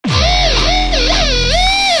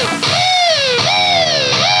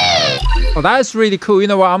Oh, that is really cool. You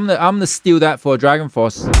know what? I'm gonna steal that for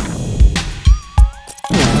DragonForce.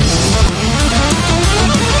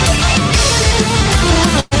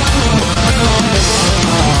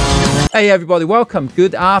 Hey everybody, welcome.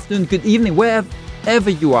 Good afternoon, good evening, wherever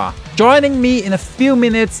you are. Joining me in a few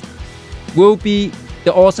minutes will be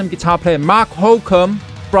the awesome guitar player Mark Holcomb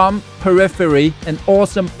from Periphery, an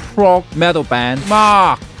awesome prog metal band.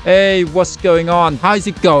 Mark, hey, what's going on? How's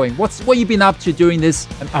it going? What you been up to during this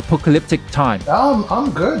apocalyptic time?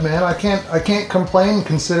 I'm good, man. I can't complain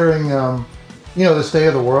considering you know, the state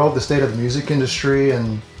of the world, the state of the music industry,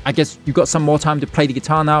 and I guess you got some more time to play the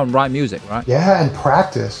guitar now and write music, right? Yeah, and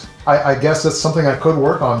practice. I guess that's something I could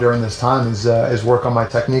work on during this time is work on my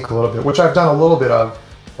technique a little bit, which I've done a little bit of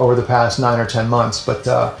over the past 9 or 10 months. But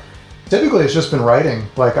typically it's just been writing.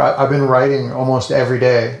 Like I've been writing almost every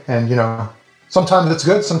day, and you know, sometimes it's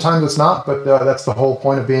good, sometimes it's not. But that's the whole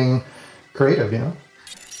point of being creative, you know.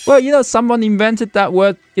 Well, you know, someone invented that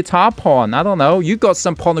word guitar porn. I don't know. You got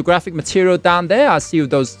some pornographic material down there. I see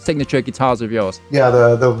those signature guitars of yours. Yeah,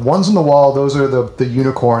 the ones on the wall, those are the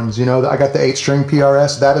unicorns. You know, I got the 8-string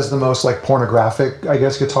PRS. That is the most like pornographic, I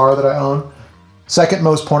guess, guitar that I own. Second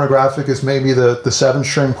most pornographic is maybe the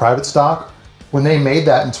 7-string private stock. When they made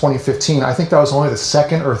that in 2015, I think that was only the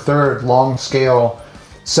second or third long scale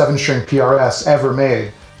 7-string PRS ever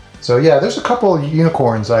made. So yeah, there's a couple of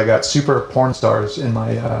unicorns. I got super porn stars in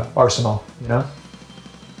my arsenal, you know?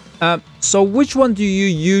 So which one do you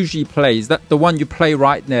usually play? Is that the one you play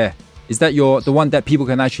right there? Is that the one that people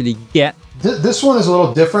can actually get? This one is a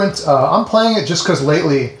little different. I'm playing it just because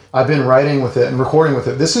lately I've been writing with it and recording with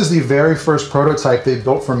it. This is the very first prototype they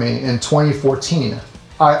built for me in 2014.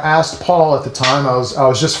 I asked Paul at the time, I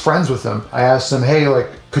was just friends with him. I asked him, hey, like,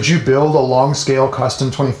 could you build a long scale custom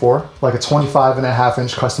 24, like a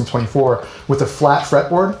 25.5-inch custom 24 with a flat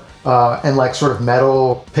fretboard and like sort of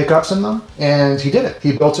metal pickups in them? And he did it.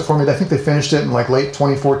 He built it for me. I think they finished it in like late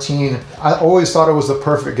 2014. I always thought it was the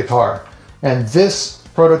perfect guitar. And this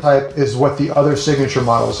prototype is what the other signature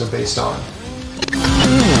models are based on.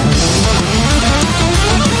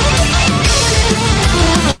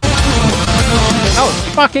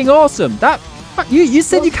 Oh, fucking awesome. You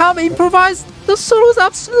said you can't improvise? The solo's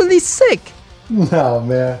absolutely sick. No,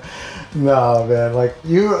 man. No, man. Like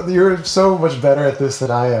you're so much better at this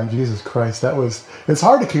than I am. Jesus Christ. It's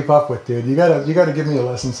hard to keep up with, dude. You gotta give me a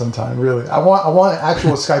lesson sometime, really. I want an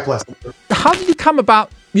actual Skype lesson. How did you come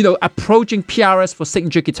about, you know, approaching PRS for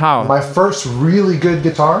signature guitar? My first really good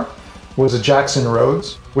guitar was a Jackson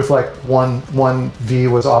Rhodes with like one V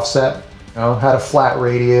was offset. You know, had a flat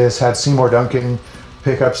radius, had Seymour Duncan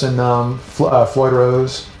pickups in them, Floyd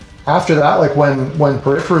Rose. After that, like when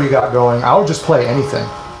Periphery got going, I would just play anything.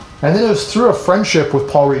 And then it was through a friendship with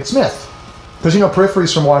Paul Reed Smith. Because, you know,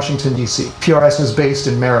 Periphery's from Washington, D.C. PRS is based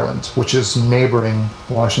in Maryland, which is neighboring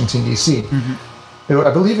Washington, D.C. Mm-hmm.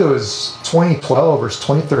 I believe it was 2012 or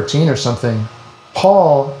 2013 or something.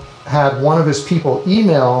 Paul had one of his people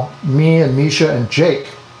email me and Misha and Jake,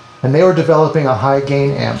 and they were developing a high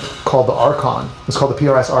gain amp called the Archon. It's called the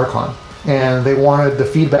PRS Archon. And they wanted the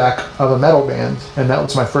feedback of a metal band, and that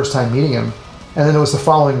was my first time meeting him. And then it was the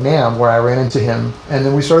following NAMM where I ran into him, and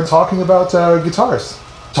then we started talking about guitars.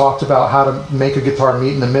 Talked about how to make a guitar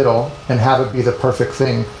meet in the middle and have it be the perfect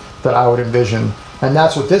thing that I would envision. And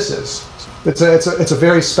that's what this is. It's a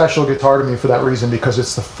very special guitar to me for that reason, because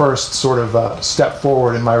it's the first sort of step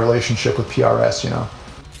forward in my relationship with PRS, you know.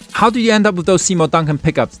 How did you end up with those Seymour Duncan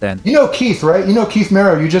pickups then? You know Keith, right? You know Keith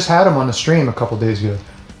Merrow. You just had him on the stream a couple days ago.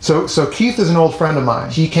 So Keith is an old friend of mine.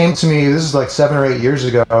 He came to me, this is like 7 or 8 years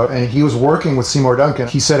ago, and he was working with Seymour Duncan.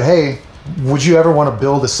 He said, hey, would you ever want to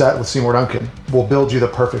build a set with Seymour Duncan? We'll build you the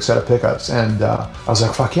perfect set of pickups. And I was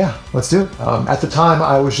like, fuck yeah, let's do it. At the time,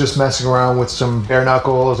 I was just messing around with some bare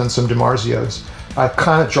knuckles and some DiMarzios. I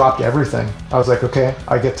kind of dropped everything. I was like, okay,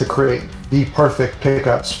 I get to create the perfect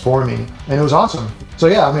pickups for me. And it was awesome. So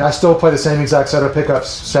yeah, I mean, I still play the same exact set of pickups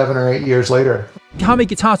 7 or 8 years later. How many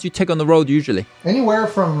guitars do you take on the road usually? Anywhere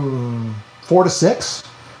from 4 to 6.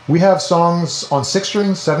 We have songs on 6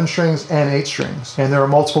 strings, 7 strings, and 8 strings. And there are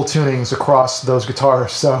multiple tunings across those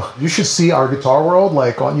guitars. So you should see our guitar world,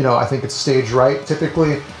 like on, you know, I think it's stage right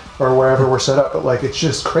typically, or wherever we're set up. But like, it's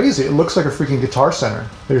just crazy. It looks like a freaking guitar center.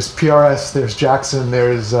 There's PRS, there's Jackson,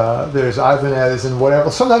 there's Ibanez, and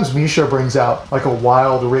whatever. Sometimes Misha brings out like a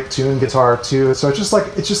wild Rick Tune guitar too. So it's like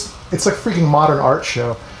freaking modern art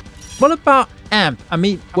show. What about amp? I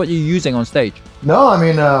mean, what you're using on stage? No, I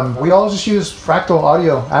mean, we all just use Fractal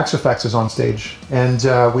Audio Axe Effects on stage. And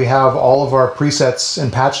we have all of our presets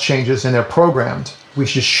and patch changes, and they're programmed. we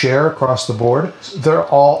just share across the board. They're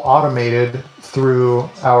all automated through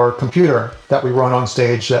our computer that we run on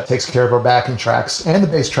stage that takes care of our backing tracks and the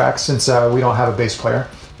bass tracks, since we don't have a bass player.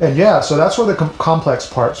 And yeah, so that's where the complex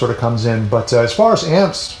part sort of comes in. But as far as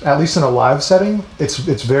amps, at least in a live setting, it's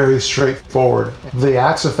very straightforward. The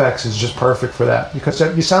Axe Effects is just perfect for that, because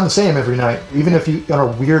you sound the same every night. Even if you're in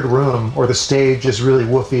a weird room or the stage is really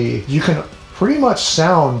woofy, you can pretty much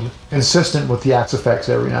sound consistent with the Axe Effects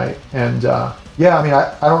every night. And yeah, I mean,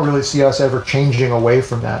 I don't really see us ever changing away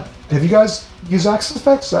from that. Have you guys used Axe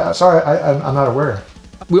Effects? Sorry, I'm not aware.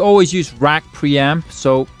 We always use rack preamp.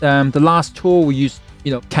 So the last tour we used,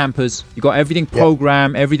 campus. You got everything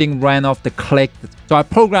programmed, everything ran off the click. So I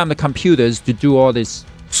programmed the computers to do all this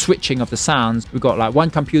switching of the sounds. We got like one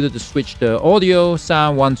computer to switch the audio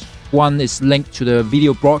sound, one is linked to the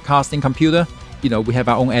video broadcasting computer. We have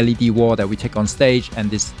our own LED wall that we take on stage, and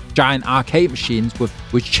this giant arcade machines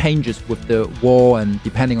which changes with the wall and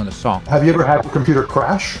depending on the song. Have you ever had your computer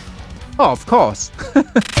crash? Oh, of course.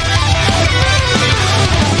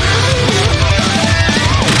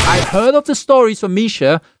 I heard of the stories from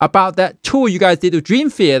Misha about that tour you guys did with Dream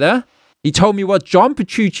Theater. He told me what John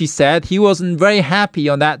Petrucci said. He wasn't very happy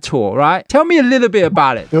on that tour, right? Tell me a little bit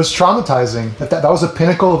about it. It was traumatizing. That was the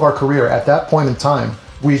pinnacle of our career at that point in time.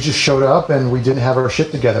 We just showed up and we didn't have our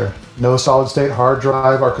shit together. No solid state hard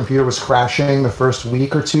drive. Our computer was crashing the first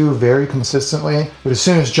week or two very consistently. But as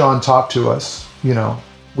soon as John talked to us,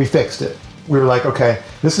 we fixed it. We were like, okay,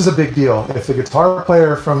 this is a big deal. If the guitar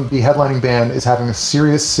player from the headlining band is having a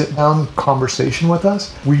serious sit-down conversation with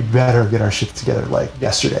us, we better get our shit together like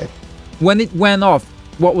yesterday. When it went off,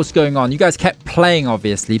 what was going on? You guys kept playing,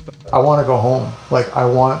 obviously. But I want to go home. Like, I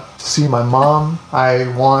want to see my mom.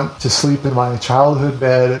 I want to sleep in my childhood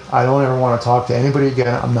bed. I don't ever want to talk to anybody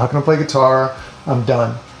again. I'm not going to play guitar. I'm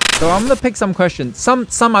done. So I'm going to pick some questions.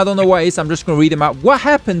 Some I don't know what it is. I'm just going to read them out. What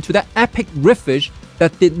happened to that epic riffage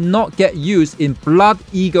that did not get used in Blood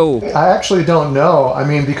Eagle? I actually don't know. I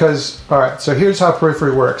mean, because, all right, so here's how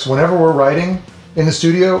Periphery works. Whenever we're writing in the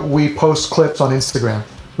studio, we post clips on Instagram.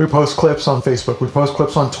 We post clips on Facebook. We post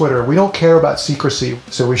clips on Twitter. We don't care about secrecy.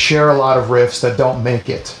 So we share a lot of riffs that don't make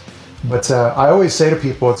it. But I always say to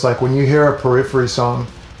people, it's like when you hear a Periphery song,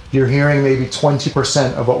 you're hearing maybe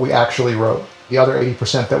 20% of what we actually wrote. The other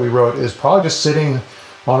 80% that we wrote is probably just sitting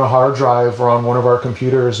on a hard drive or on one of our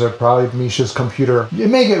computers, or probably Misha's computer. It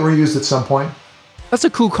may get reused at some point. That's a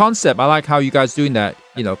cool concept. I like how you guys doing that,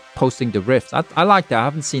 posting the riffs. I like that. I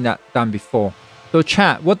haven't seen that done before. So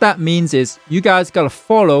chat, what that means is you guys got to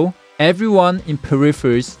follow everyone in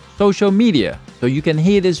Periphery's social media so you can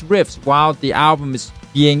hear these riffs while the album is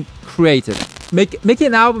being created. Making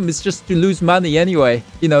an album is just to lose money anyway.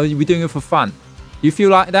 We're doing it for fun. You feel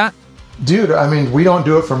like that? Dude, I mean, we don't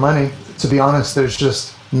do it for money. To be honest, there's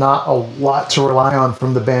just not a lot to rely on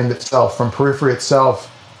from the band itself, from Periphery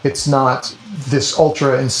itself. It's not this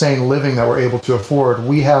ultra insane living that we're able to afford.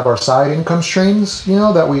 We have our side income streams,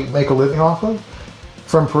 that we make a living off of.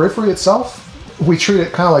 From Periphery itself, we treat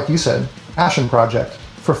it kind of like you said, passion project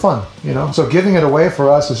for fun, So giving it away for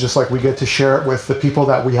us is just like we get to share it with the people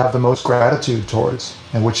that we have the most gratitude towards,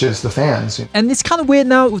 and which is the fans. And it's kind of weird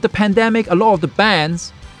now with the pandemic. A lot of the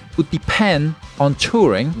bands who depend on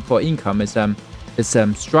touring for income is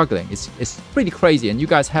struggling. It's pretty crazy, and you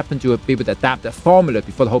guys happen to be able to adapt that formula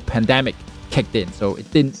before the whole pandemic kicked in. So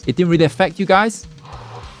it didn't really affect you guys.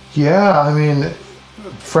 Yeah, I mean,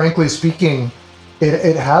 frankly speaking,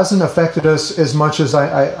 it hasn't affected us as much as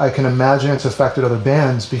I can imagine it's affected other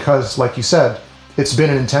bands, because, like you said, it's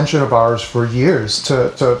been an intention of ours for years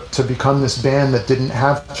to become this band that didn't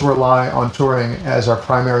have to rely on touring as our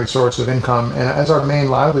primary source of income and as our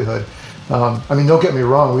main livelihood. I mean, don't get me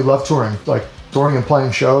wrong, we love touring. Like, touring and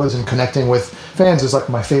playing shows and connecting with fans is like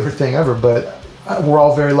my favorite thing ever, but we're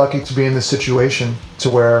all very lucky to be in this situation to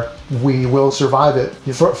where we will survive it.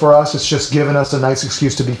 For us, it's just given us a nice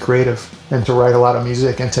excuse to be creative and to write a lot of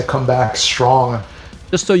music and to come back strong.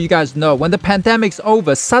 Just so you guys know, when the pandemic's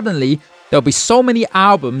over, suddenly there'll be so many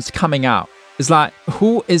albums coming out. It's like,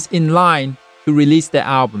 who is in line to release their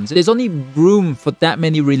albums? There's only room for that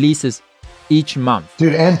many releases each month.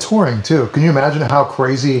 Dude, and touring too. Can you imagine how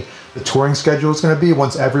crazy the touring schedule is going to be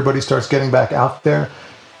once everybody starts getting back out there?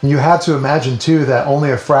 And you had to imagine too that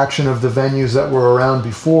only a fraction of the venues that were around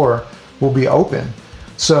before will be open.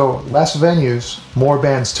 So less venues, more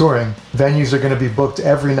bands touring. Venues are going to be booked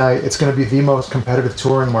every night. It's going to be the most competitive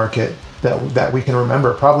touring market that we can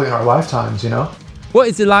remember, probably in our lifetimes, What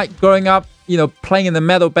is it like growing up, playing in a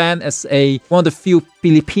metal band as one of the few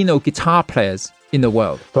Filipino guitar players? in the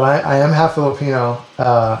world. But I am half Filipino.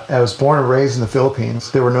 I was born and raised in the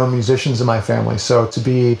Philippines. There were no musicians in my family. So to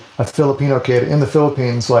be a Filipino kid in the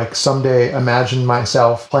Philippines, like someday imagine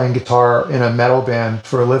myself playing guitar in a metal band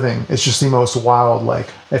for a living. It's just the most wild. Like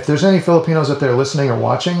if there's any Filipinos out there listening or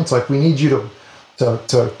watching, it's like we need you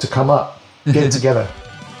to come up, get it together.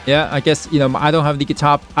 Yeah, I guess, you know, I don't have the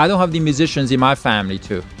guitar. I don't have the musicians in my family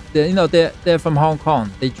too. They're from Hong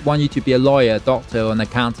Kong. They want you to be a lawyer, a doctor, or an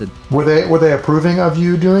accountant. Were they approving of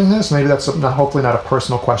you doing this? Maybe that's hopefully not a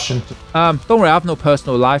personal question. Don't worry, I have no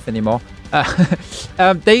personal life anymore.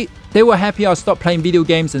 They were happy I stopped playing video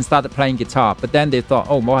games and started playing guitar. But then they thought,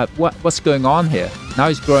 oh, what's going on here? Now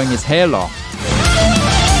he's growing his hair long.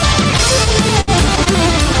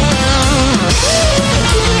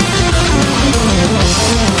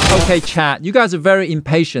 Okay, chat. You guys are very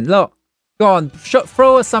impatient. Look. Go on,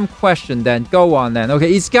 throw us some question then. Go on then.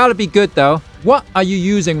 Okay, it's got to be good though. What are you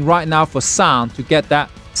using right now for sound to get that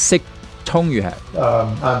sick tone you have?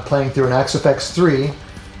 I'm playing through an XFX3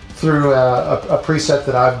 through a preset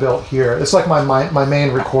that I've built here. It's like my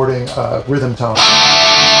main recording rhythm tone.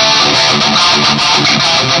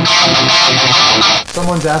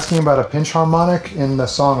 Someone's asking about a pinch harmonic in the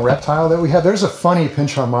song Reptile that we have. There's a funny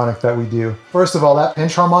pinch harmonic that we do. First of all, that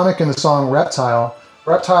pinch harmonic in the song Reptile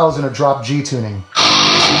is in a drop G tuning.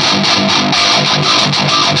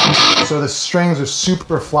 So the strings are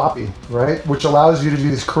super floppy, right? Which allows you to do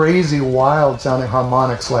these crazy, wild sounding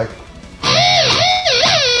harmonics like.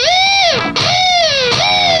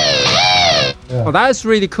 Yeah. Oh, that is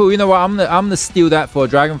really cool. You know what? I'm gonna steal that for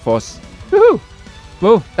DragonForce. Woohoo!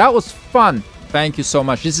 Well, that was fun. Thank you so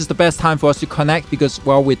much. This is the best time for us to connect because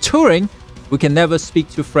while we're touring, we can never speak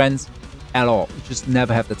to friends at all. We just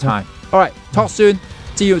never have the time. All right, talk soon.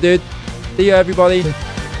 See you, dude. See you, everybody.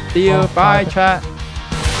 See you. Bye, chat.